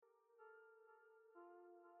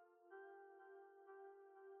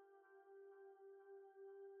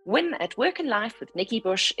Win at Work and Life with Nikki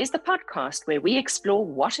Bush is the podcast where we explore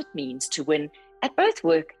what it means to win at both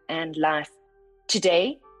work and life.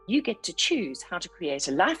 Today, you get to choose how to create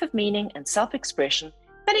a life of meaning and self-expression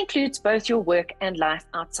that includes both your work and life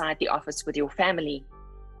outside the office with your family.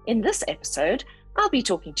 In this episode, I'll be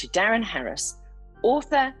talking to Darren Harris,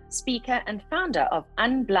 author, speaker, and founder of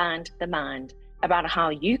Unblind the Mind, about how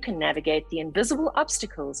you can navigate the invisible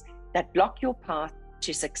obstacles that block your path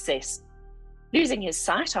to success. Losing his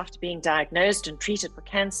sight after being diagnosed and treated for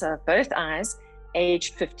cancer of both eyes,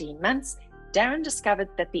 aged 15 months, Darren discovered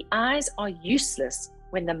that the eyes are useless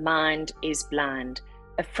when the mind is blind,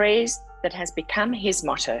 a phrase that has become his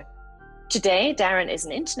motto. Today, Darren is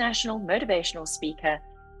an international motivational speaker,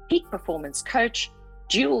 peak performance coach,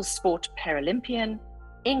 dual sport Paralympian,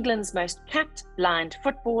 England's most capped blind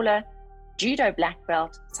footballer, judo black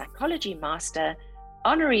belt, psychology master,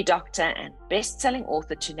 honorary doctor, and best-selling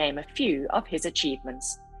author, to name a few of his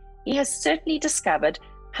achievements. He has certainly discovered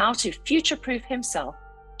how to future-proof himself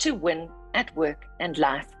to win at work and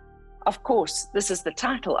life. Of course, this is the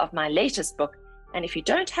title of my latest book, and if you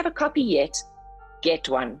don't have a copy yet, get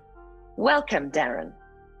one. Welcome, Darren.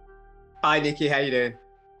 Hi, Nikki. How you doing?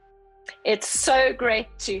 It's so great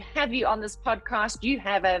to have you on this podcast. You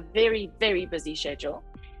have a very, very busy schedule,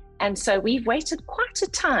 and so we've waited quite a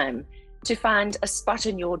time to find a spot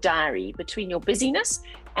in your diary between your busyness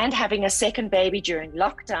and having a second baby during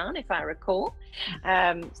lockdown, if I recall.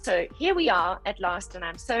 So here we are at last, and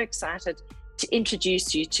I'm so excited to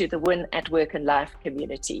introduce you to the Win at Work and Life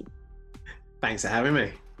community. Thanks for having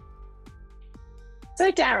me.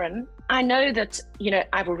 So Darren, I know that,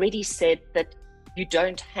 I've already said that you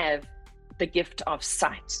don't have the gift of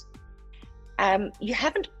sight. You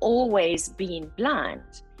haven't always been blind.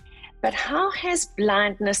 But how has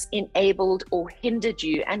blindness enabled or hindered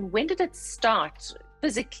you, and when did it start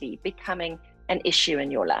physically becoming an issue in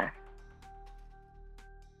your life?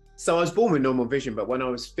 So I was born with normal vision, but when I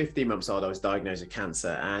was 15 months old, I was diagnosed with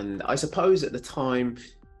cancer. And I suppose at the time,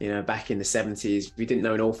 back in the 70s, we didn't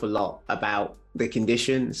know an awful lot about the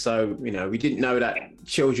condition. So, we didn't know that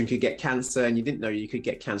children could get cancer, and you didn't know you could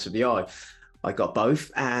get cancer of the eye. I got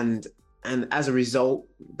both. And as a result,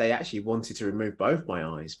 they actually wanted to remove both my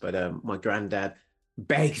eyes, but my granddad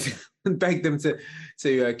begged them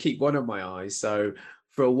to keep one of my eyes. So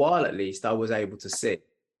for a while, at least, I was able to see.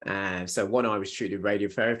 So one eye was treated with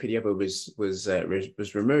radiotherapy, the other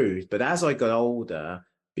was removed. But as I got older,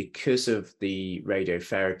 because of the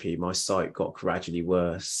radiotherapy, my sight got gradually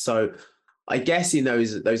worse. So I guess in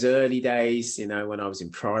those early days, when I was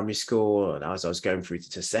in primary school and as I was going through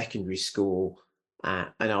to secondary school,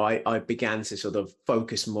 and I began to sort of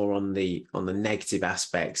focus more on the negative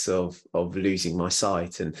aspects of losing my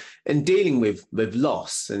sight and dealing with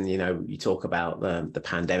loss. And you talk about the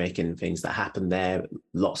pandemic and things that happened there.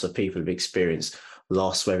 Lots of people have experienced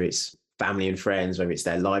loss, whether it's family and friends, whether it's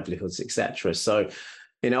their livelihoods, etc. So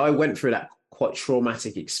I went through that quite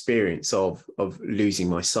traumatic experience of losing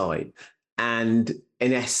my sight, and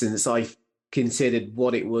in essence, I considered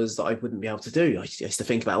what it was that I wouldn't be able to do. I used to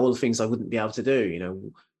think about all the things I wouldn't be able to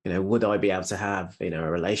do. Would I be able to have, a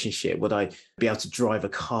relationship? Would I be able to drive a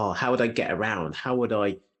car? How would I get around? How would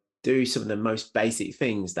I do some of the most basic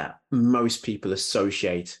things that most people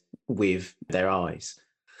associate with their eyes?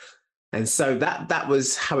 And so that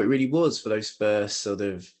was how it really was for those first sort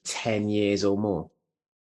of 10 years or more.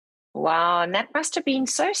 Wow, and that must have been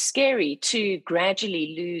so scary to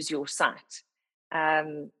gradually lose your sight.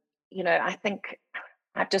 I think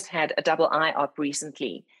I've just had a double eye op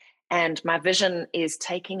recently, and my vision is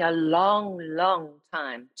taking a long, long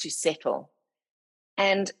time to settle.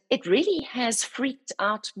 And it really has freaked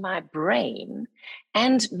out my brain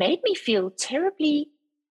and made me feel terribly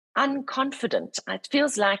unconfident. It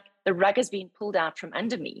feels like the rug has been pulled out from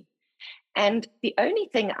under me. And the only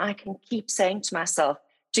thing I can keep saying to myself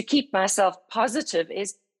to keep myself positive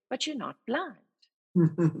is, but you're not blind.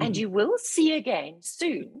 And you will see again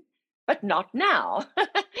soon, but not now.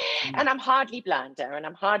 And I'm hardly blind, Darren.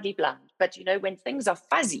 I'm hardly blind. But, when things are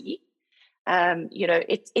fuzzy,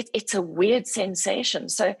 it's a weird sensation.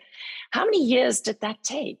 So how many years did that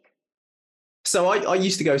take? So I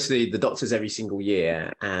used to go to the doctors every single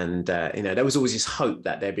year, and, there was always this hope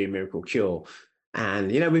that there'd be a miracle cure.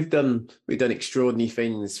 And, we've done extraordinary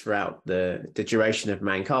things throughout the duration of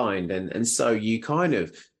mankind. And so you kind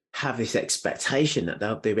of have this expectation that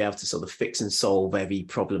they'll be able to sort of fix and solve every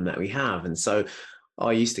problem that we have. And so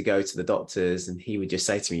I used to go to the doctors, and he would just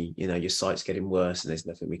say to me, your sight's getting worse and there's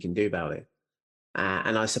nothing we can do about it.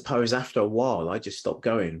 And I suppose after a while, I just stopped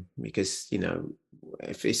going because,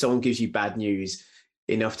 if someone gives you bad news,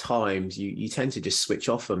 enough times, you tend to just switch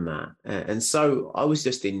off from that. And so I was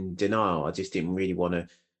just in denial. I just didn't really want to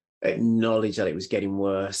acknowledge that it was getting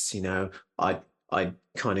worse. I'd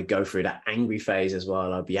kind of go through that angry phase as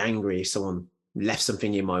well. I'd be angry if someone left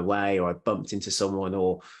something in my way, or I bumped into someone,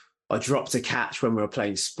 or I dropped a catch when we were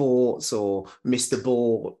playing sports, or missed the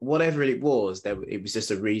ball, whatever it was. It was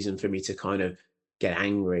just a reason for me to kind of get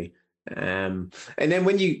angry. And then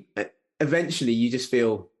when you eventually you just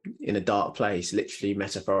feel in a dark place, literally,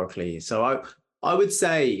 metaphorically. So I would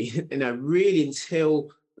say, really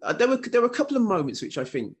until there were a couple of moments which I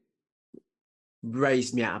think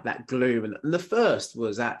raised me out of that gloom. And the first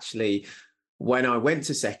was actually when I went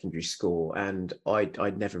to secondary school, and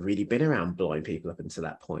I'd never really been around blind people up until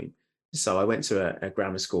that point. So I went to a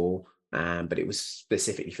grammar school, but it was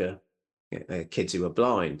specifically for kids who were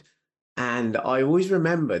blind. And I always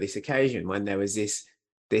remember this occasion when there was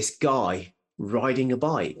this guy riding a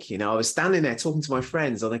bike. I was standing there talking to my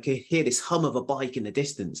friends, and I could hear this hum of a bike in the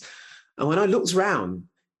distance. And when I looked around,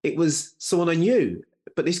 it was someone I knew,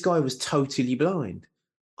 but this guy was totally blind.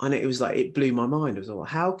 And it was like, it blew my mind. I was like,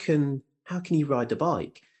 how can he ride the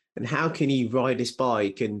bike? And how can he ride this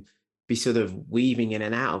bike and be sort of weaving in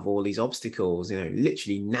and out of all these obstacles,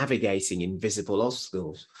 literally navigating invisible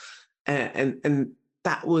obstacles? And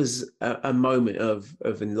that was a moment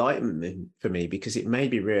of enlightenment for me, because it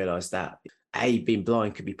made me realize that being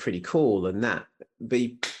blind could be pretty cool, and that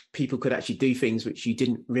people could actually do things which you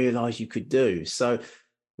didn't realize you could do. So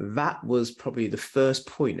that was probably the first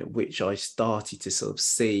point at which I started to sort of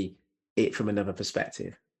see it from another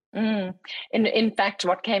perspective. In fact,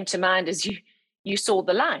 what came to mind is you saw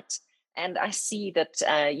the light. And I see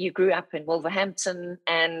that you grew up in Wolverhampton,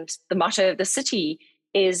 and the motto of the city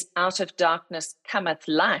is "out of darkness cometh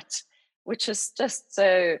light," which is just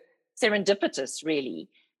so serendipitous, really,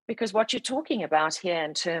 because what you're talking about here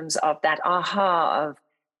in terms of that aha of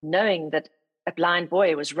knowing that a blind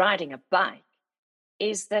boy was riding a bike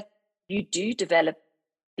is that you do develop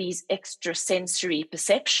these extrasensory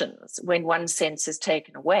perceptions when one sense is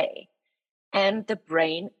taken away. And the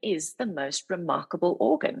brain is the most remarkable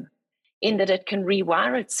organ in that it can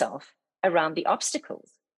rewire itself around the obstacles.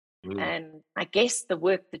 And I guess the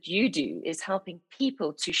work that you do is helping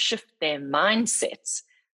people to shift their mindsets,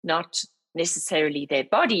 not necessarily their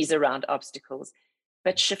bodies around obstacles,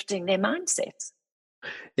 but shifting their mindsets.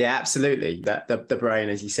 Yeah, absolutely. That the brain,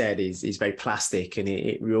 as you said, is very plastic, and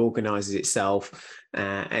it reorganizes itself,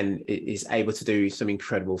 and it is able to do some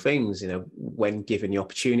incredible things, when given the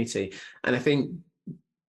opportunity. And I think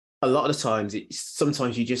a lot of the times,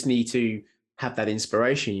 sometimes you just need to have that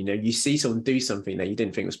inspiration. You see someone do something that you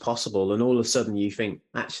didn't think was possible, and all of a sudden you think,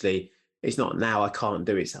 actually, it's not now, I can't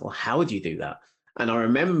do it. It's like, well, how would you do that? And I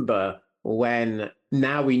remember when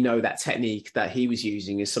now we know that technique that he was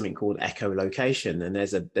using is something called echolocation. And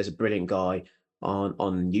there's a brilliant guy on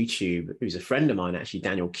YouTube who's a friend of mine, actually,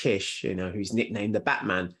 Daniel Kish, who's nicknamed the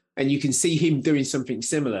Batman. And you can see him doing something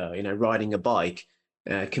similar, riding a bike,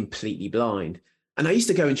 completely blind. And I used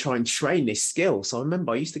to go and try and train this skill. So I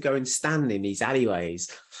remember I used to go and stand in these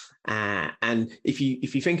alleyways. And if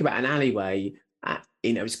you think about an alleyway,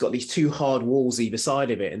 it's got these two hard walls either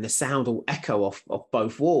side of it, and the sound will echo off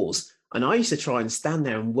both walls. And I used to try and stand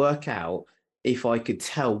there and work out if I could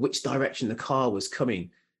tell which direction the car was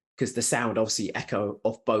coming, because the sound obviously echoed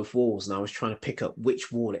off both walls. And I was trying to pick up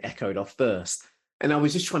which wall it echoed off first. And I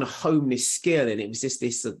was just trying to hone this skill. And it was just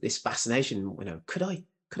this fascination, could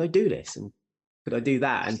I do this? And could I do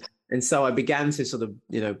that? And so I began to sort of,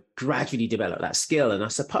 gradually develop that skill. And I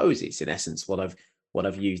suppose it's in essence what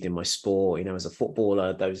I've used in my sport, as a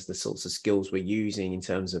footballer. Those are the sorts of skills we're using in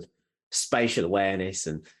terms of spatial awareness,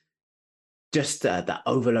 and just that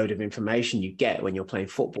overload of information you get when you're playing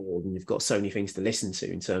football, and you've got so many things to listen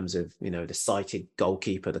to in terms of, the sighted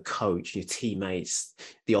goalkeeper, the coach, your teammates,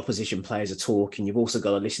 the opposition players are talking. You've also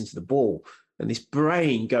got to listen to the ball. And this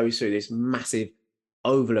brain goes through this massive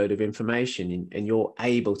overload of information, and you're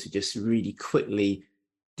able to just really quickly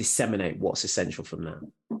disseminate what's essential from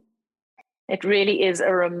that. It really is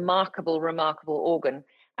a remarkable organ.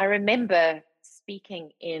 I remember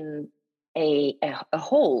speaking in a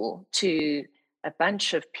hall to a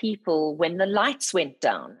bunch of people when the lights went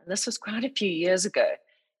down. And this was quite a few years ago.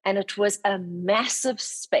 And it was a massive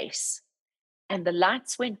space. And the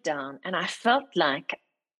lights went down, and I felt like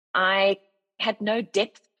I had no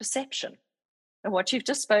depth perception. And what you've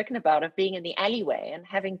just spoken about of being in the alleyway and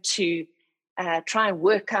having to try and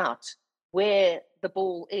work out where the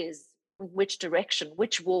ball is, which direction,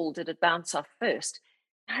 which wall did it bounce off first.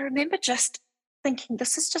 I remember just thinking,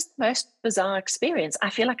 this is just the most bizarre experience. I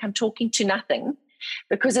feel like I'm talking to nothing.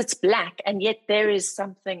 because it's black, and yet there is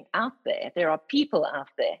something out there. There are people out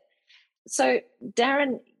there. So,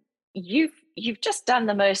 Darren, you've just done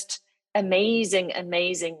the most amazing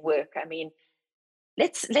work. I mean,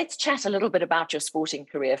 let's chat a little bit about your sporting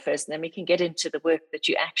career first, and then we can get into the work that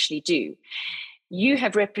you actually do. You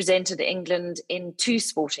have represented England in two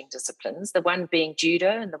sporting disciplines, the one being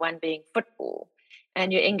judo and the one being football.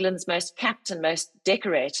 And you're England's most capped and most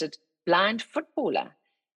decorated blind footballer.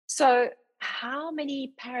 So how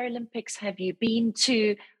many Paralympics have you been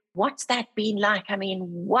to? What's that been like? I mean,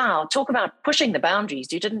 wow, talk about pushing the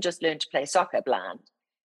boundaries. You didn't just learn to play soccer blind,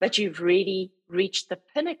 but you've really reached the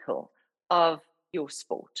pinnacle of your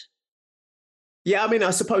sport. Yeah, I mean,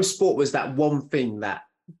 I suppose sport was that one thing that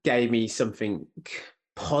gave me something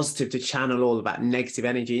positive to channel all of that negative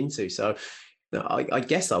energy into. So I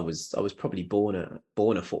guess I was probably born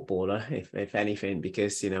a footballer, if anything,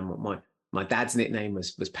 because, you know, my dad's nickname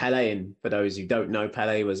was Pele, and for those who don't know,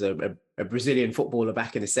 Pele was a Brazilian footballer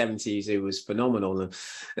back in the 70s who was phenomenal,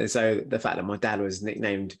 and so the fact that my dad was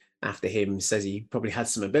nicknamed after him says he probably had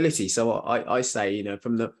some ability. So I say, you know,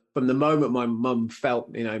 from the moment my mum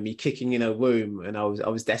felt, you know, me kicking in her womb, and I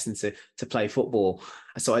was destined to play football.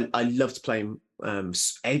 So I loved playing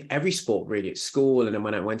every sport really at school, and then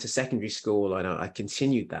when I went to secondary school, I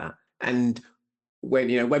continued that. And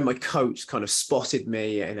when my coach kind of spotted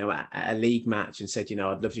me, you know, at a league match and said, you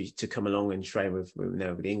know, I'd love you to come along and train with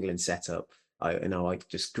the England setup, I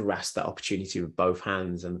just grasped that opportunity with both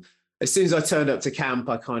hands. And as soon as I turned up to camp,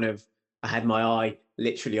 I had my eye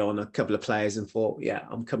literally on a couple of players and thought, yeah,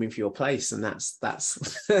 I'm coming for your place. And that's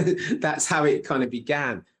that's how it kind of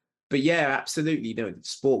began. But yeah, absolutely. You know,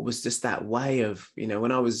 sport was just that way of, you know,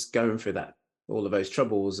 when I was going through all of those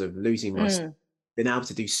troubles of losing my, being able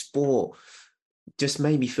to do sport just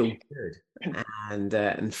made me feel good.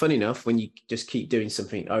 And funny enough, when you just keep doing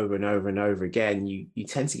something over and over and over again, you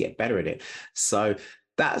tend to get better at it. So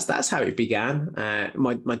that's how it began.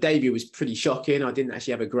 My debut was pretty shocking. I didn't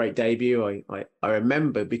actually have a great debut. I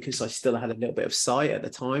remember, because I still had a little bit of sight at the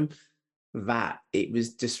time, that it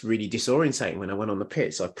was just really disorientating when I went on the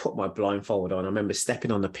pitch. So I put my blindfold on. I remember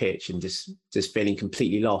stepping on the pitch and just feeling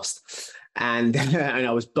completely lost. And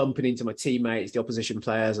I was bumping into my teammates, the opposition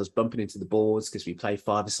players. I was bumping into the boards because we play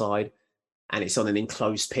five-a-side, and it's on an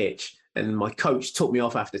enclosed pitch. And my coach took me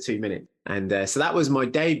off after 2 minutes. And so that was my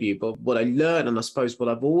debut. But what I learned, and I suppose what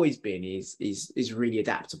I've always been, is really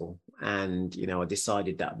adaptable. And, you know, I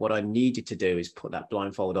decided that what I needed to do is put that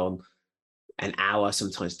blindfold on an hour,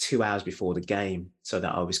 sometimes 2 hours before the game, so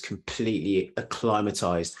that I was completely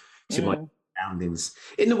acclimatized to my surroundings,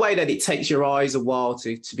 in the way that it takes your eyes a while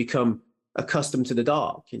to become accustomed to the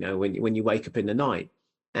dark, you know, when you wake up in the night.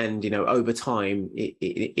 And, you know, over time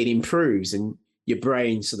it improves, and your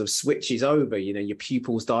brain sort of switches over, you know, your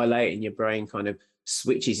pupils dilate and your brain kind of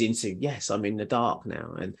switches into, yes, I'm in the dark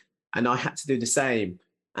now. And I had to do the same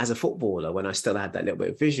as a footballer when I still had that little bit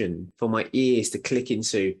of vision, for my ears to click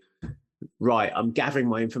into, right, I'm gathering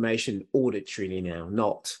my information auditorily now,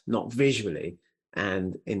 not visually.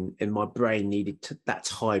 And my brain needed that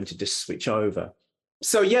time to just switch over.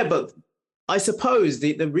 So yeah, but I suppose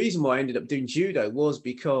the reason why I ended up doing judo was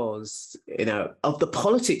because, you know, of the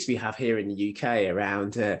politics we have here in the UK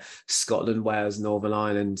around Scotland, Wales, Northern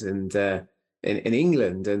Ireland, and in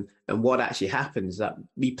England, and what actually happens, that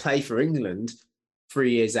we play for England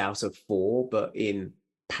 3 years out of 4, but in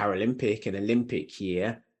Paralympic and Olympic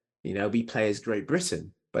year, you know, we play as Great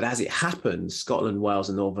Britain. But as it happens, Scotland, Wales,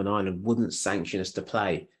 and Northern Ireland wouldn't sanction us to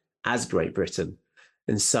play as Great Britain.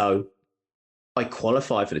 And so I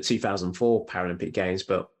qualified for the 2004 Paralympic Games,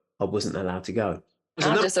 but I wasn't allowed to go.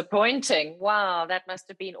 How disappointing. Wow, that must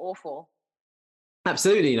have been awful.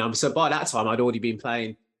 Absolutely. You know, so by that time, I'd already been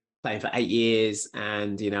playing for 8 years,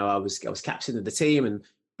 and, you know, I was captain of the team,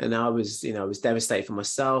 and I was devastated for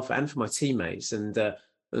myself and for my teammates. And I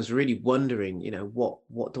was really wondering, you know,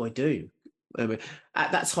 what do I do?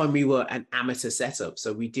 At that time, we were an amateur setup,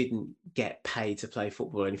 so we didn't get paid to play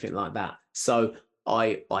football or anything like that. So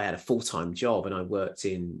I had a full-time job, and I worked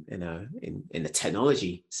in the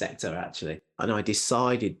technology sector, actually. And I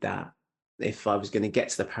decided that if I was going to get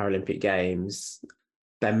to the Paralympic Games,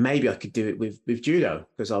 then maybe I could do it with judo,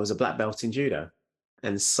 because I was a black belt in judo.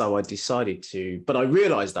 And so I decided to, but I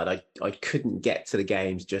realized that I couldn't get to the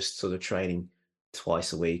games just sort of training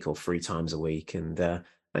twice a week or 3 times a week. And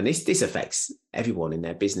this affects everyone in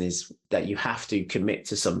their business, that you have to commit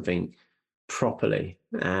to something properly.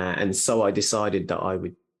 And so I decided that I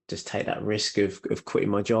would just take that risk of quitting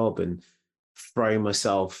my job and throwing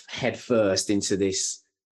myself headfirst into this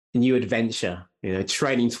new adventure, you know,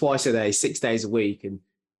 training twice a day, 6 days a week, and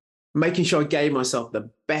making sure I gave myself the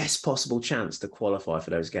best possible chance to qualify for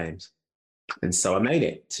those games. And so I made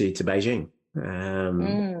it to Beijing.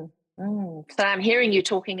 So I'm hearing you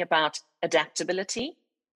talking about adaptability,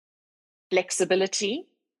 flexibility.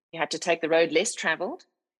 You had to take the road less traveled.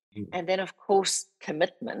 And then, of course,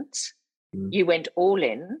 commitment. You went all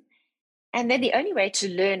in. And then the only way to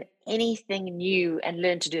learn anything new and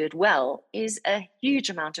learn to do it well is a huge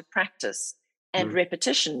amount of practice and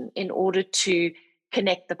repetition in order to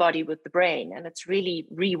connect the body with the brain. And it's really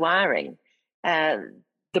rewiring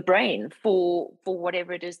the brain for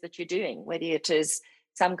whatever it is that you're doing, whether it is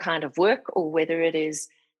some kind of work or whether it is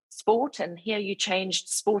sport. And here you changed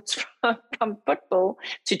sports from football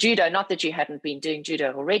to judo. Not that you hadn't been doing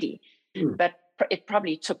judo already, but it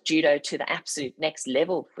probably took judo to the absolute next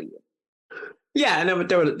level for you. Yeah, and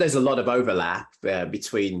there's a lot of overlap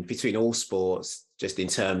between all sports, just in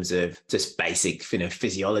terms of just basic,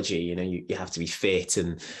 physiology. You have to be fit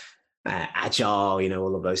and agile,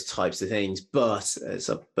 all of those types of things. But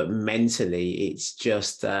mentally, it's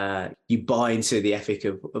just you buy into the ethic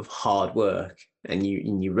of hard work, and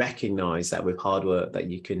you recognize that with hard work that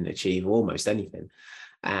you can achieve almost anything.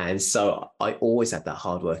 And so I always had that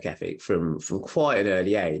hard work ethic from quite an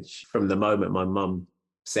early age. From the moment my mum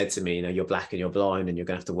said to me, you're black and you're blind and you're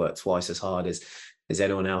going to have to work twice as hard as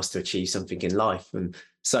anyone else to achieve something in life. And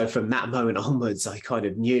so from that moment onwards, I kind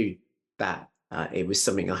of knew that it was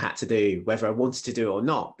something I had to do, whether I wanted to do it or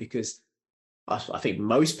not, because I think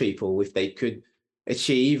most people, if they could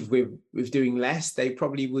achieve with doing less, they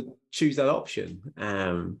probably would choose that option.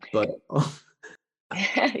 But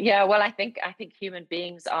yeah, well, I think human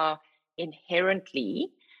beings are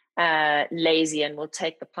inherently lazy and will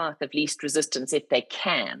take the path of least resistance if they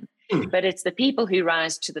can. But it's the people who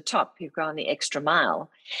rise to the top who've gone the extra mile.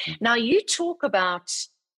 Now, you talk about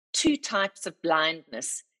two types of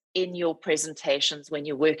blindness in your presentations when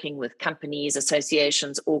you're working with companies,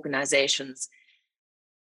 associations, organizations.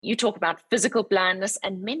 You talk about physical blindness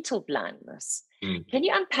and mental blindness. Can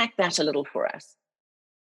you unpack that a little for us?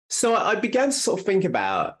 So I began to sort of think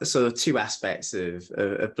about sort of two aspects of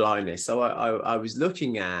blindness. So I was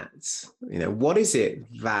looking at, what is it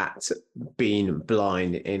that being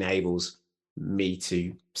blind enables me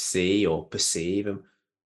to see or perceive,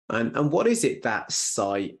 and what is it that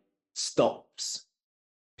sight stops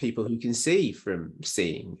people who can see from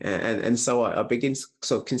seeing? And so I begin to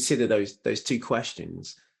sort of consider those two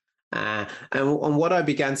questions. And what I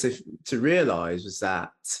began to realize was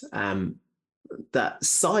that that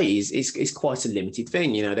sight is quite a limited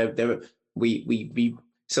thing.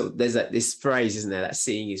 So there's this phrase, isn't there, that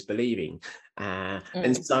seeing is believing.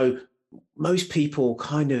 And so most people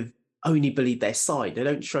kind of only believe their sight. They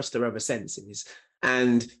don't trust their other senses.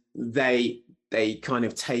 And they kind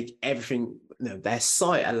of take everything, their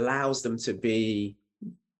sight allows them to be,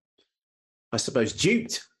 I suppose,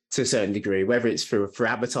 duped to a certain degree, whether it's for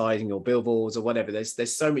advertising or billboards or whatever.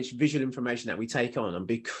 There's so much visual information that we take on, and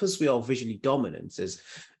because we are visually dominant as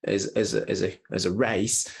a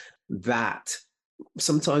race, that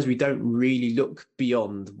sometimes we don't really look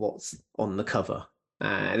beyond what's on the cover.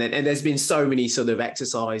 And there's been so many sort of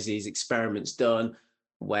exercises, experiments done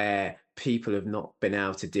where people have not been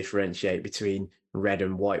able to differentiate between red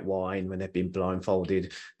and white wine when they've been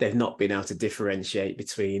blindfolded. They've not been able to differentiate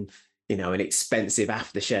between an expensive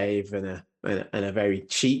aftershave and a very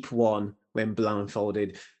cheap one when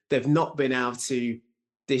blindfolded. They've not been able to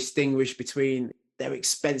distinguish between their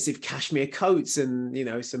expensive cashmere coats and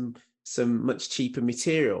some much cheaper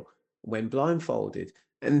material when blindfolded.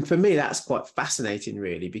 And for me, that's quite fascinating,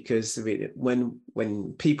 really, because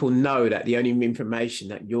when people know that the only information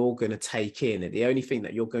that you're going to take in, and the only thing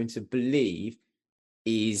that you're going to believe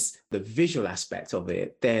is the visual aspect of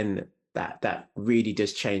it, then that really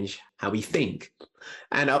does change how we think.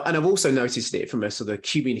 And I've also noticed it from a sort of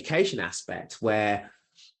communication aspect, where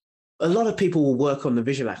a lot of people will work on the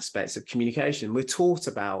visual aspects of communication. We're taught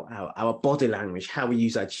about our body language, how we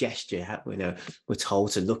use our gesture. We're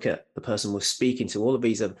told to look at the person we're speaking to, all of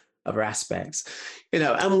these other aspects,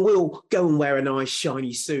 and we'll go and wear a nice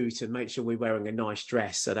shiny suit and make sure we're wearing a nice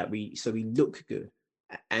dress so we look good.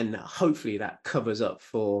 And hopefully that covers up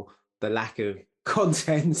for the lack of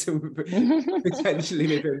content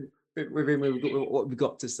potentially within what we've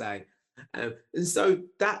got to say. And so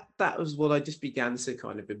that was what I just began to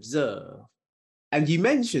kind of observe. And you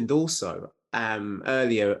mentioned also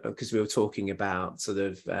earlier, because we were talking about sort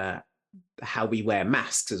of how we wear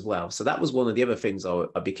masks as well. So that was one of the other things I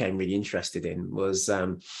became really interested in, was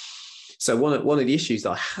so one of the issues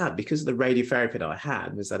that I had because of the radiotherapy that I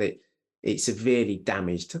had was that it severely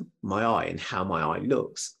damaged my eye and how my eye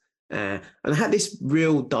looks. And I had this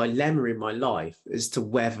real dilemma in my life as to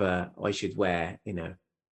whether I should wear,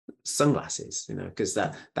 sunglasses, because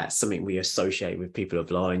that's something we associate with people who are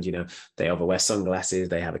blind. They either wear sunglasses,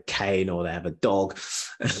 they have a cane, or they have a dog.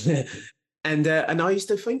 And I used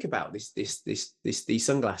to think about these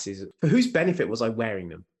sunglasses. For whose benefit was I wearing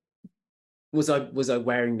them? Was I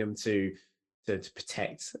wearing them to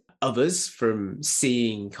protect others from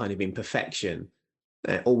seeing kind of imperfection?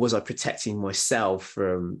 Or was I protecting myself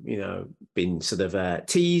from, being sort of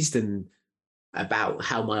teased and about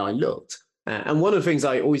how my eye looked? And one of the things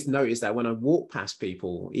I always notice that when I walk past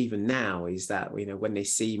people, even now, is that when they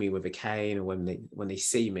see me with a cane, or when they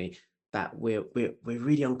see me, that we're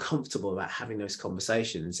really uncomfortable about having those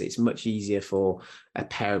conversations. It's much easier for a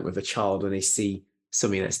parent with a child when they see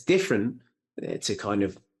something that's different to kind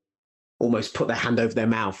of almost put their hand over their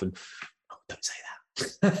mouth and, oh, don't say that.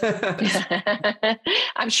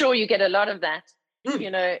 I'm sure you get a lot of that.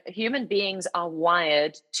 Human beings are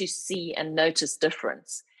wired to see and notice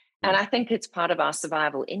difference. And I think it's part of our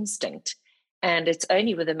survival instinct. And it's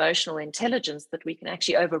only with emotional intelligence that we can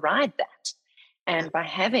actually override that. And by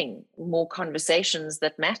having more conversations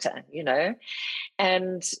that matter,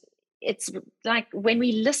 and it's like when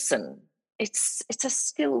we listen, it's a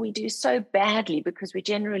skill we do so badly because we're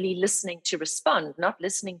generally listening to respond, not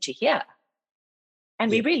listening to hear. And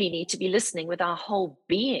we really need to be listening with our whole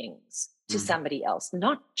beings to somebody else,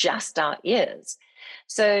 not just our ears.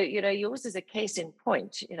 So, yours is a case in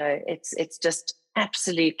point. It's just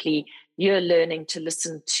absolutely, you're learning to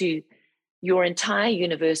listen to your entire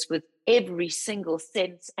universe with every single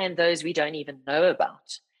sense, and those we don't even know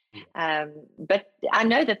about. But I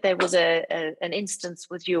know that there was an instance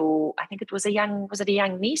with I think it was a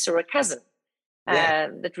young niece or a cousin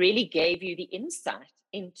that really gave you the insight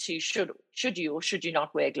into should you or should you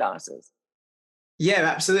not wear glasses. Yeah,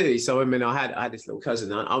 absolutely. So I had this little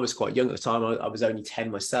cousin. I was quite young at the time. I was only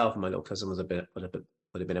 10 myself, and my little cousin would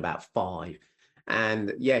have been about 5.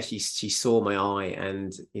 And she saw my eye,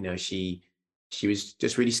 and she was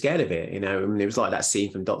just really scared of it. And it was like that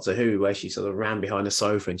scene from Doctor Who where she sort of ran behind the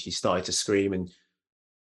sofa and she started to scream, and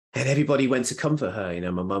everybody went to comfort her.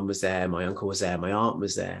 My mum was there, my uncle was there, my aunt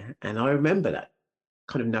was there, and I remember that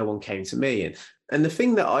kind of no one came to me. And the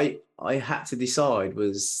thing that I had to decide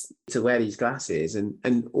was to wear these glasses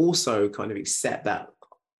and also kind of accept that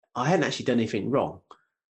I hadn't actually done anything wrong.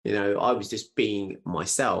 I was just being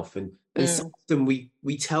myself. And so often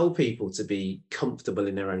we tell people to be comfortable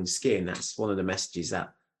in their own skin. That's one of the messages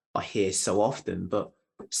that I hear so often, but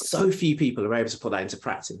so few people are able to put that into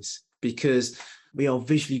practice because we are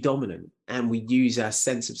visually dominant and we use our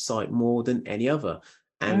sense of sight more than any other.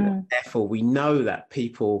 And therefore we know that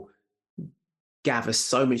people gather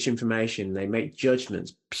so much information, they make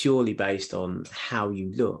judgments purely based on how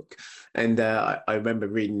you look. And I remember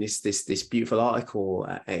reading this beautiful article.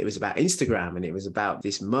 It was about Instagram, and it was about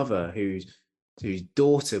this mother whose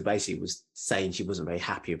daughter basically was saying she wasn't very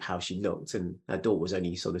happy with how she looked, and her daughter was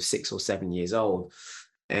only sort of 6 or 7 years old.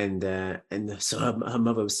 And so her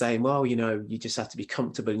mother was saying, well, you just have to be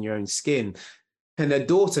comfortable in your own skin. And her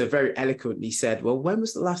daughter very eloquently said, well, when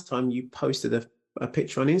was the last time you posted a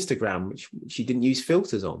picture on Instagram, which she didn't use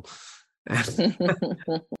filters on?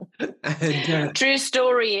 And, true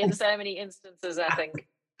story in so many instances, I think.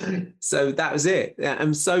 So that was it.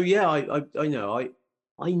 And so,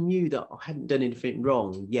 I knew that I hadn't done anything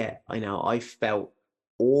wrong yet. I felt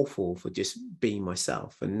awful for just being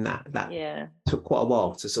myself. And that took quite a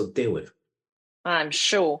while to sort of deal with. I'm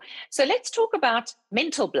sure. So let's talk about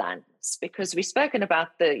mental blindness, because we've spoken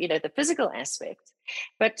about the physical aspect,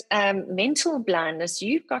 but mental blindness,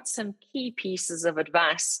 you've got some key pieces of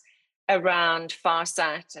advice around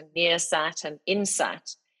farsight and nearsight and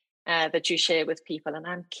insight that you share with people. And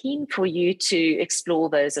I'm keen for you to explore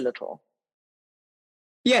those a little.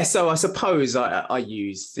 Yeah, so I suppose I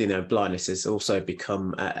use, blindness has also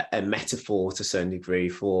become a metaphor to a certain degree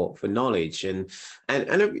for knowledge. And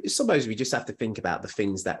I suppose we just have to think about the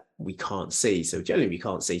things that we can't see. So generally we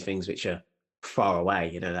can't see things which are far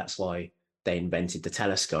away. That's why they invented the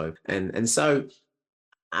telescope. And so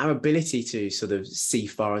our ability to sort of see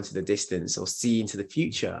far into the distance or see into the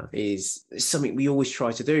future is something we always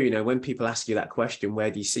try to do. When people ask you that question,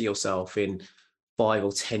 where do you see yourself in 5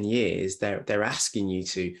 or 10 years, they're asking you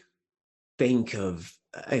to think of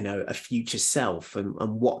a future self and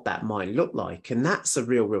what that might look like. And that's a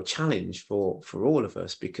real challenge for all of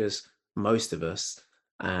us, because most of us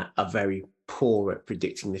are very poor at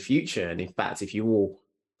predicting the future. And in fact, if you all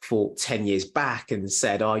thought 10 years back and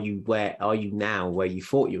said, are you now where you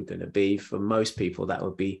thought you were going to be, for most people that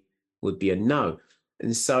would be a no.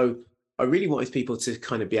 And so I really wanted people to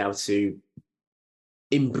kind of be able to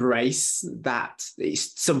embrace that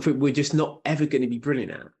it's something we're just not ever going to be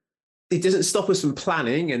brilliant at. It doesn't stop us from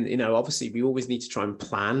planning. And, obviously we always need to try and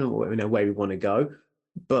plan, where we want to go.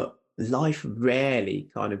 But life rarely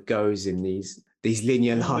kind of goes in these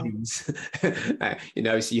linear lines. So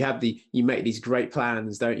you make these great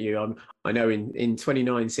plans, don't you? I know in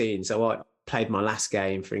 2019, so I played my last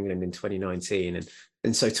game for England in 2019.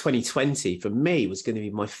 And so 2020 for me was going to be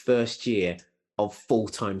my first year of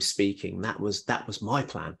full-time speaking. That was my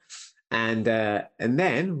plan. And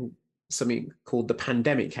then something called the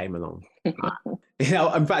pandemic came along.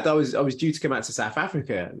 In fact, I was due to come out to South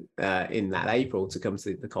Africa in that April to come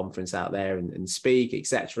to the conference out there and speak,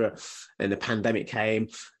 etc. And the pandemic came,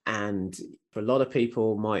 and for a lot of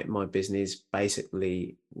people, my business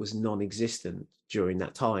basically was non-existent during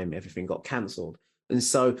that time. Everything got cancelled, and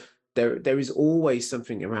so there is always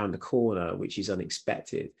something around the corner which is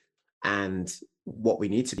unexpected. And what we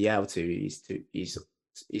need to be able to is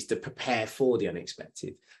to prepare for the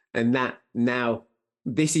unexpected. And that now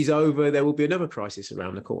this is over, there will be another crisis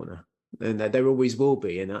around the corner, and there always will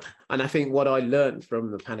be. And I think what I learned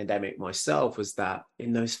from the pandemic myself was that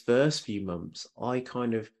in those first few months, I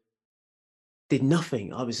kind of did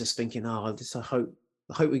nothing. I was just thinking, I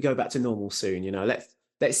hope we go back to normal soon.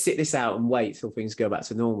 Let's sit this out and wait till things go back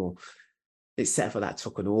to normal. Except for that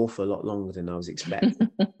took an awful lot longer than I was expecting.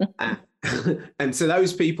 And so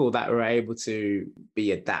those people that were able to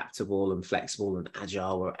be adaptable and flexible and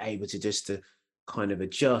agile were able to kind of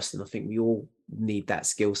adjust. And I think we all need that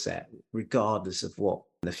skill set, regardless of what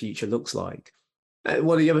the future looks like.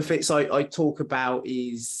 One of the other things I talk about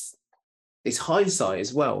is hindsight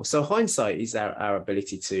as well. So hindsight is our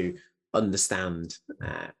ability to understand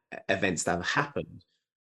events that have happened.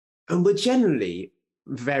 And we're generally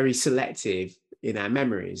very selective in our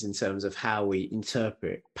memories in terms of how we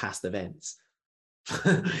interpret past events.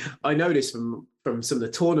 I know this from some of the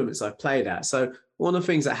tournaments I've played at. So one of the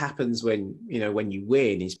things that happens when you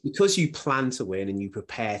win is because you plan to win and you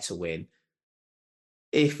prepare to win,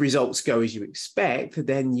 if results go as you expect,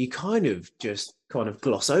 then you kind of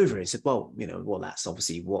gloss over it. Said, well, that's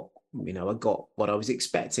obviously what, I got what I was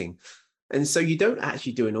expecting. And so you don't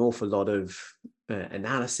actually do an awful lot of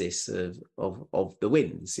analysis of the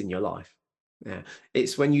wins in your life. Yeah.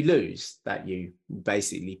 It's when you lose that you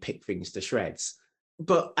basically pick things to shreds.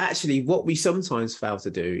 But actually what we sometimes fail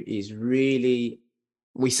to do is we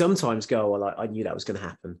sometimes go, well, I knew that was going to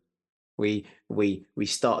happen. We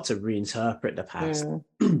start to reinterpret the past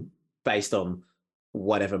based on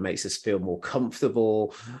whatever makes us feel more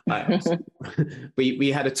comfortable.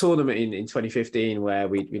 We had a tournament in 2015 where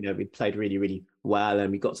we played really, really well,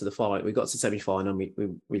 and we got to the final, we got to semi-final,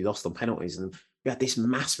 and we lost on penalties, and we had this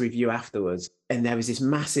mass review afterwards, and there was this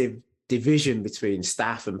massive division between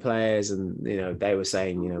staff and players, and they were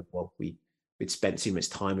saying, well, we'd spent too much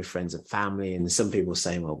time with friends and family, and some people were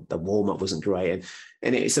saying, well, the warm-up wasn't great,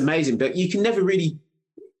 and it's amazing, but you can never really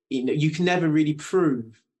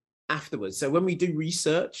prove afterwards. So when we do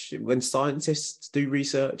research, when scientists do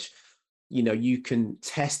research, you can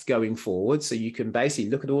test going forward. So you can basically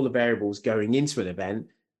look at all the variables going into an event,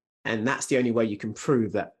 and that's the only way you can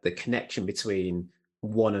prove that the connection between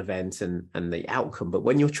one event and the outcome. But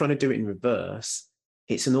when you're trying to do it in reverse,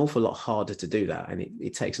 it's an awful lot harder to do that, and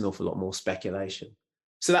it takes an awful lot more speculation.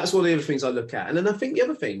 So that's one of the other things I look at. And then I think the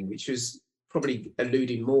other thing, which was probably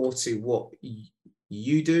alluding more to what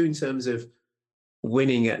you do in terms of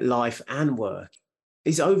winning at life and work,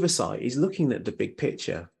 is oversight, is looking at the big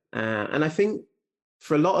picture. And I think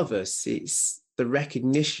for a lot of us, it's the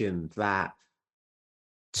recognition that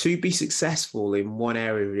to be successful in one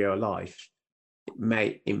area of your life, it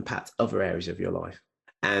may impact other areas of your life.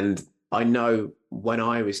 And I know when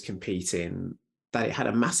I was competing that it had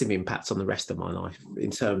a massive impact on the rest of my life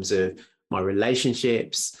in terms of my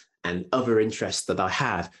relationships and other interests that I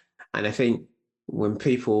had. And I think when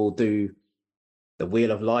people do the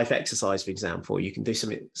Wheel of Life exercise, for example, you can do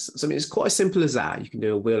something that's quite as simple as that. You can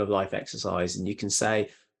do a Wheel of Life exercise, and you can say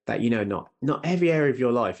that, not every area of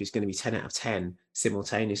your life is going to be 10 out of 10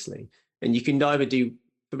 simultaneously. And you can either do,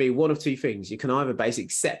 for me, one of two things. You can either basically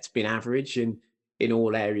accept being average in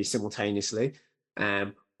all areas simultaneously,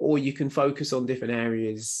 or you can focus on different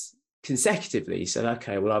areas consecutively. So,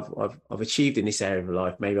 okay, well, I've achieved in this area of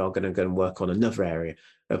life. Maybe I'm going to go and work on another area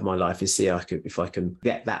of my life and see if I can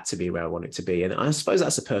get that to be where I want it to be. And I suppose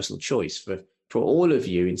that's a personal choice for all of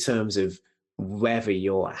you in terms of whether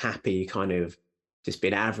you're happy kind of just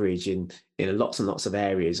being average in lots and lots of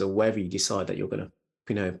areas, or whether you decide that you're going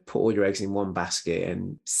to put all your eggs in one basket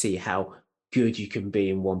and see how good you can be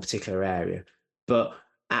in one particular area. But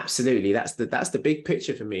Absolutely. That's the big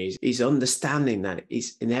picture for me is understanding that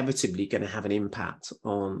it's inevitably going to have an impact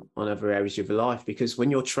on other areas of your life. Because when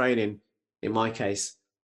you're training, in my case,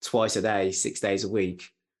 twice a day, 6 days a week,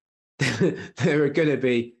 there are going to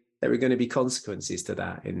be consequences to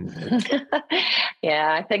that.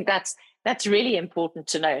 Yeah, I think that's really important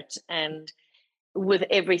to note. And with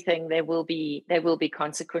everything, there will be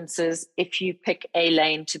consequences. If you pick a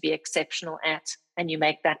lane to be exceptional at and you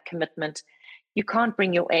make that commitment, you can't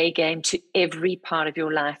bring your A game to every part of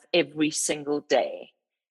your life every single day.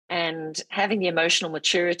 And having the emotional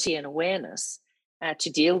maturity and awareness to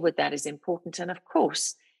deal with that is important. And of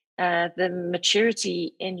course, the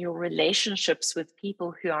maturity in your relationships with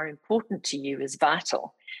people who are important to you is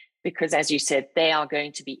vital, because as you said, they are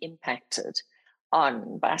going to be impacted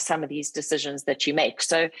on by some of these decisions that you make.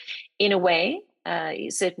 So in a way,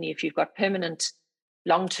 certainly if you've got permanent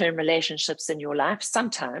long-term relationships in your life,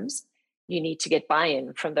 sometimes you need to get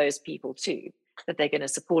buy-in from those people too, that they're going to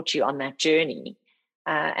support you on that journey.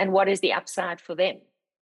 And what is the upside for them?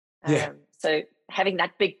 Yeah. So having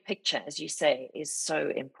that big picture, as you say, is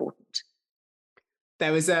so important.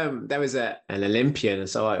 There was an Olympian.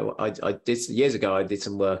 So I did years ago. I did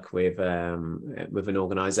some work with an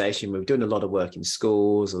organisation. We were doing a lot of work in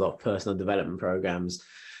schools, a lot of personal development programs,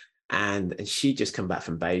 and she'd just come back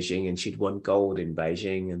from Beijing, and she'd won gold in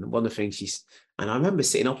Beijing. And one of the things and I remember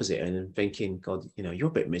sitting opposite her and thinking, God, you're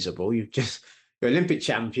a bit miserable. You're Olympic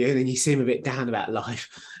champion, and you seem a bit down about life.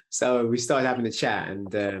 So we started having a chat,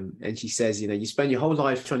 and she says, you spend your whole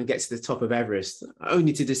life trying to get to the top of Everest,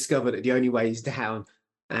 only to discover that the only way is down.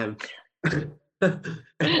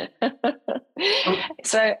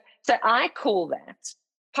 So I call that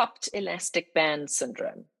popped elastic band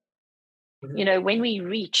syndrome. When we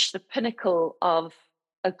reach the pinnacle of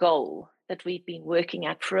a goal that we've been working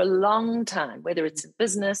at for a long time, whether it's in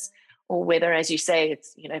business or whether, as you say,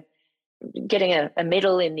 it's, getting a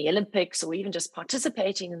medal in the Olympics, or even just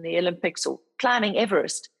participating in the Olympics or climbing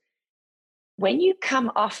Everest, when you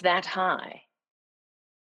come off that high,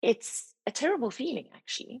 it's a terrible feeling,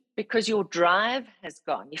 actually, because your drive has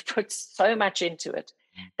gone. You've put so much into it,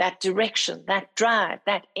 that direction, that drive,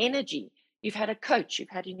 that energy. You've had a coach, you've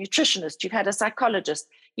had a nutritionist, you've had a psychologist,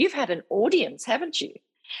 you've had an audience, haven't you?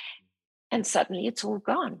 And suddenly it's all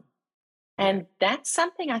gone. And that's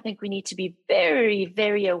something I think we need to be very,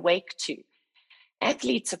 very awake to.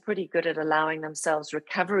 Athletes are pretty good at allowing themselves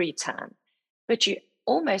recovery time, but you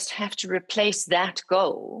almost have to replace that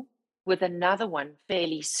goal with another one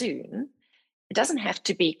fairly soon. It doesn't have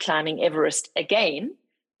to be climbing Everest again,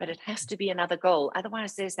 but it has to be another goal.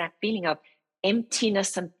 Otherwise, there's that feeling of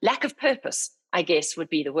emptiness and lack of purpose, I guess would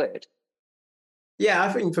be the word. Yeah,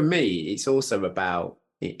 I think for me, it's also about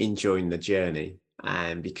enjoying the journey.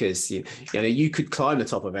 And because you could climb the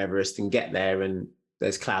top of Everest and get there and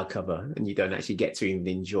there's cloud cover and you don't actually get to even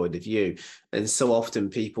enjoy the view. And so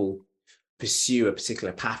often people pursue a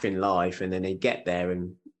particular path in life, and then they get there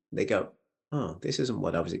and they go, oh, this isn't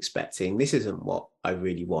what I was expecting. This isn't what I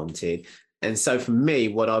really wanted. And so for me,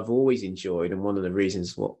 what I've always enjoyed, and one of the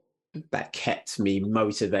reasons that kept me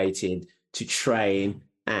motivated to train,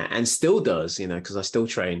 and still does, because I still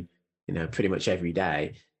train, pretty much every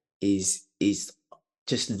day, is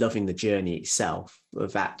just loving the journey itself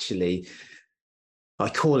of actually, I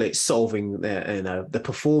call it solving the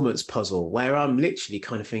performance puzzle, where I'm literally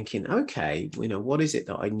kind of thinking, okay, what is it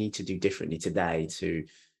that I need to do differently today to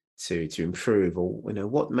improve, or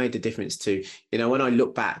what made the difference to, when I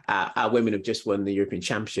look back at our women have just won the European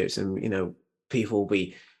Championships, and people will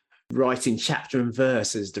be writing chapter and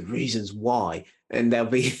verse as the reasons why, and they'll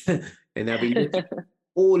be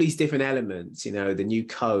all these different elements, the new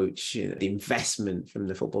coach, the investment from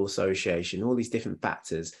the Football Association, all these different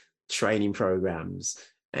factors, training programs,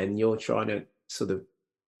 and you're trying to sort of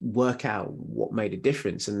work out what made a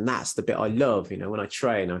difference. And that's the bit I love. When I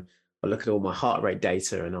train, I look at all my heart rate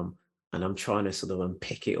data, and I'm trying to sort of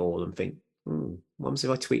unpick it all and think, what happens if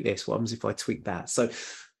I tweak this? What happens if I tweak that? So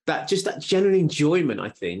that general enjoyment, I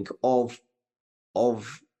think, of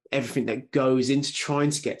everything that goes into trying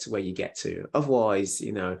to get to where you get to. Otherwise,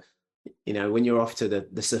 when you're off to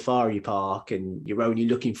the safari park and you're only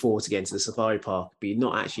looking forward to getting to the safari park, but you're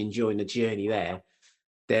not actually enjoying the journey there,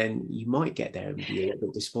 then you might get there and be a little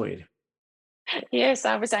bit disappointed. Yes,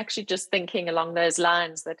 I was actually just thinking along those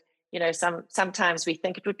lines that, sometimes we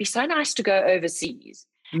think it would be so nice to go overseas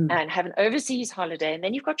and have an overseas holiday. And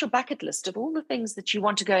then you've got your bucket list of all the things that you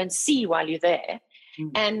want to go and see while you're there.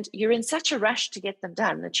 And you're in such a rush to get them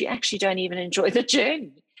done that you actually don't even enjoy the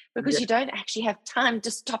journey, because you don't actually have time to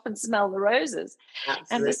stop and smell the roses.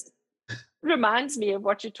 Absolutely. And this reminds me of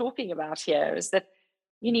what you're talking about here, is that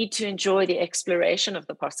You need to enjoy the exploration of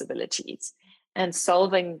the possibilities and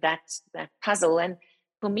solving that puzzle. And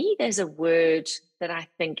for me, there's a word that I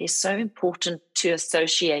think is so important to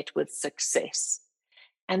associate with success.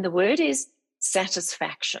 And the word is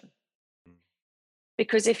satisfaction.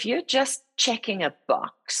 Because if you're just checking a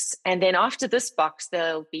box, and then after this box,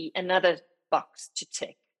 there'll be another box to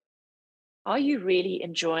tick, are you really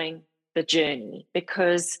enjoying the journey?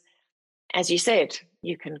 Because, as you said,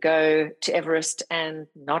 you can go to Everest and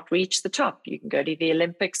not reach the top. You can go to the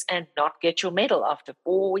Olympics and not get your medal after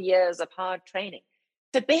 4 years of hard training.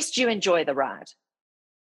 So best you enjoy the ride.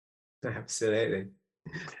 Absolutely.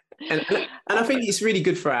 And I think it's really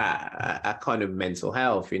good for our kind of mental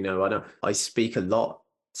health. I speak a lot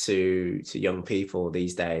to young people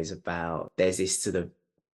these days about there's this sort of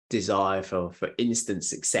desire for instant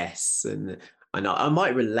success, and I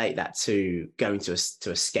might relate that to going to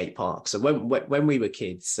a skate park. So when we were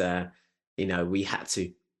kids, we had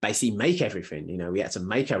to basically make everything. We had to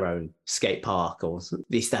make our own skate park, or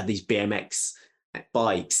we used to have these BMX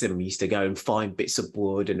bikes, and we used to go and find bits of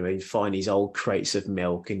wood, and we'd find these old crates of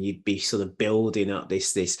milk, and you'd be sort of building up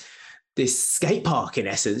this skate park in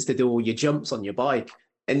essence to do all your jumps on your bike.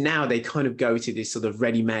 And now they kind of go to this sort of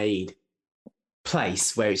ready-made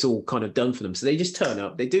place where it's all kind of done for them. So they just turn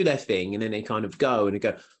up, they do their thing, and then they kind of go and they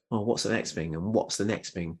go, oh, what's the next thing? And what's the next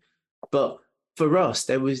thing? But for us,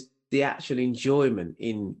 there was the actual enjoyment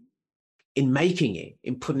in making it,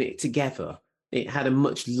 in putting it together. It had a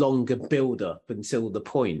much longer build up until the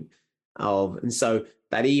point of, and so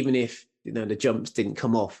that even if, the jumps didn't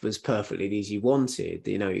come off as perfectly as you wanted,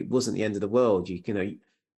 it wasn't the end of the world.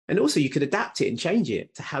 And also you could adapt it and change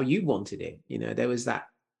it to how you wanted it. There was that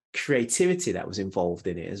creativity that was involved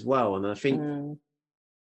in it as well. And I think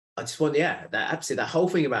I just want, that absolutely, that whole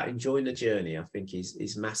thing about enjoying the journey, I think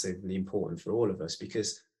is massively important for all of us,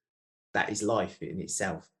 because that is life in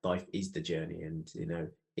itself. Life is the journey, and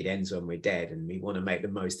it ends when we're dead, and we want to make the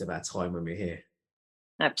most of our time when we're here.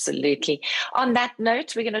 Absolutely. On that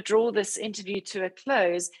note, we're going to draw this interview to a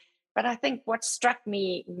close. But I think what struck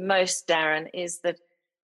me most, Darren, is that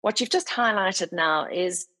what you've just highlighted now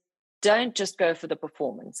is, don't just go for the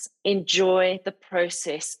performance. Enjoy the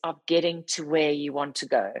process of getting to where you want to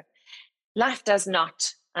go. Life does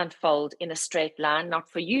not unfold in a straight line, not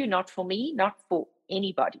for you, not for me, not for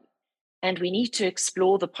anybody. And we need to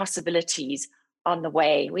explore the possibilities on the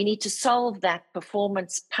way. We need to solve that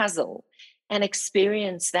performance puzzle and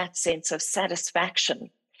experience that sense of satisfaction.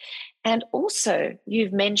 And also,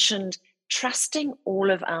 you've mentioned trusting all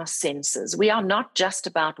of our senses. We are not just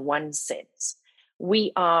about one sense.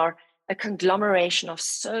 We are a conglomeration of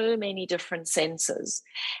so many different senses,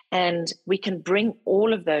 and we can bring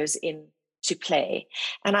all of those in to play.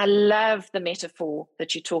 And I love the metaphor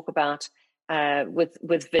that you talk about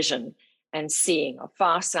with vision and seeing, of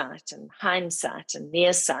farsight and hindsight and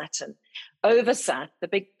nearsight and oversight, the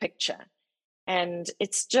big picture. And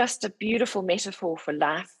it's just a beautiful metaphor for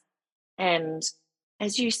life. And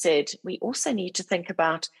as you said, we also need to think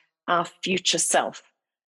about our future self.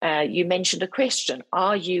 You mentioned a question,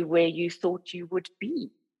 are you where you thought you would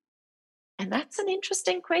be? And that's an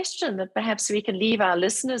interesting question that perhaps we can leave our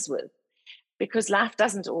listeners with, because life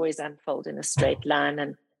doesn't always unfold in a straight line,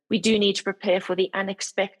 and we do need to prepare for the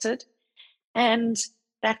unexpected. And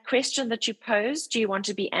that question that you posed, do you want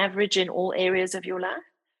to be average in all areas of your life?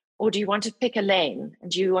 Or do you want to pick a lane,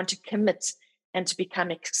 and do you want to commit and to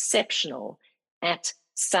become exceptional at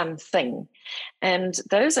something? And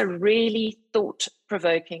those are really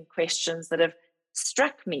thought-provoking questions that have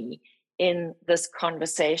struck me in this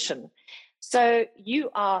conversation. So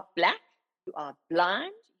you are Black, you are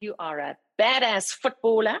blind, you are a badass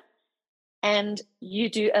footballer, and you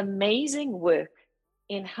do amazing work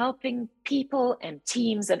in helping people and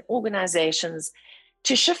teams and organizations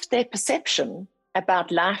to shift their perception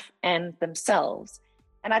about life and themselves.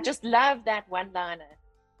 And I just love that one-liner,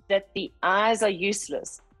 that the eyes are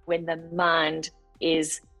useless when the mind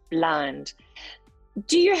is blind.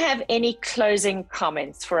 Do you have any closing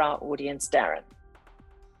comments for our audience, Darren?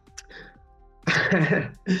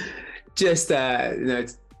 Just,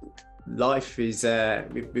 life is,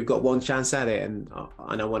 we've got one chance at it, and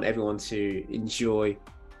I want everyone to enjoy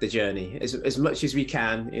the journey as much as we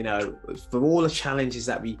can, for all the challenges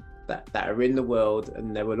that are in the world,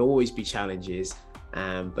 and there will always be challenges.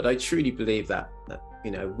 But I truly believe that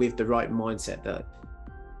with the right mindset, that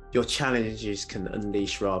your challenges can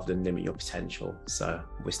unleash rather than limit your potential. So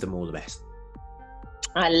wish them all the best.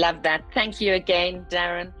 I love that. Thank you again,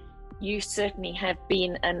 Darren. You certainly have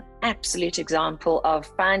been an absolute example of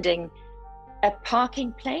finding a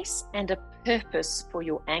parking place and a purpose for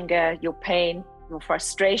your anger, your pain, your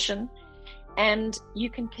frustration. And you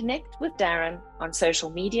can connect with Darren on social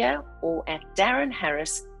media or at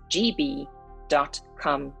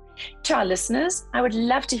darrenharrisgb.com. To our listeners, I would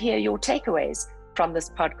love to hear your takeaways from this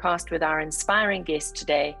podcast with our inspiring guest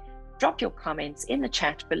today. Drop your comments in the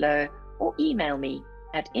chat below or email me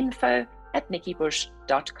at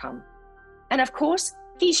info@nikkibush.com. And of course,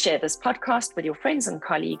 please share this podcast with your friends and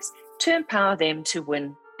colleagues to empower them to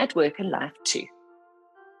win at work and life too.